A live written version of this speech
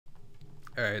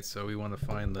Alright, so we want to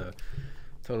find the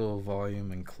total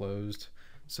volume enclosed.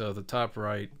 So the top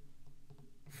right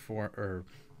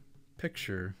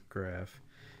picture graph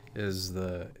is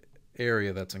the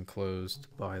area that's enclosed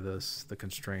by the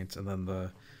constraints, and then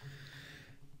the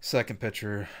second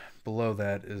picture below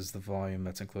that is the volume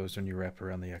that's enclosed when you wrap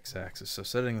around the x-axis. So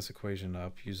setting this equation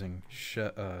up using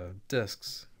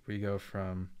disks, we go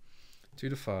from 2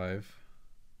 to 5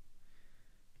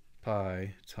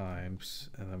 pi times,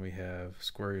 and then we have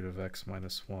square root of x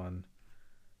minus 1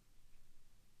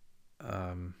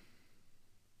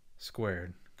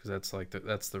 squared, because that's like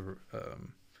that's the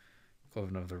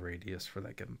equivalent of the radius for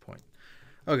that given point.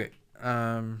 Okay,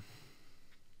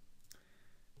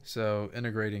 so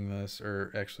integrating this,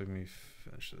 or actually let me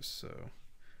finish this. So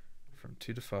from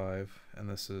 2 to 5, and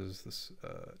this is this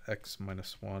x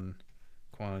minus 1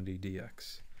 quantity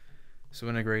dx. So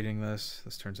integrating this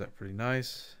turns out pretty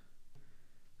nice.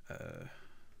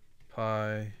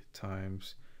 Pi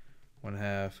times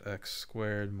 1/2 x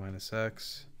squared minus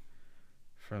x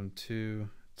from 2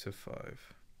 to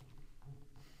 5.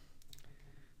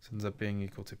 This ends up being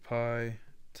equal to pi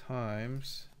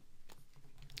times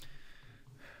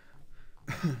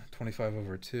 25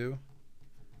 over 2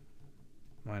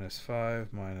 minus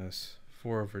 5 minus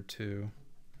 4 over 2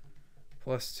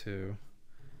 plus 2.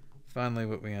 Finally,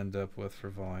 what we end up with for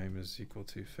volume is equal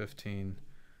to 15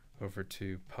 over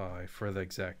 2 pi for the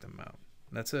exact amount.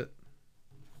 And that's it.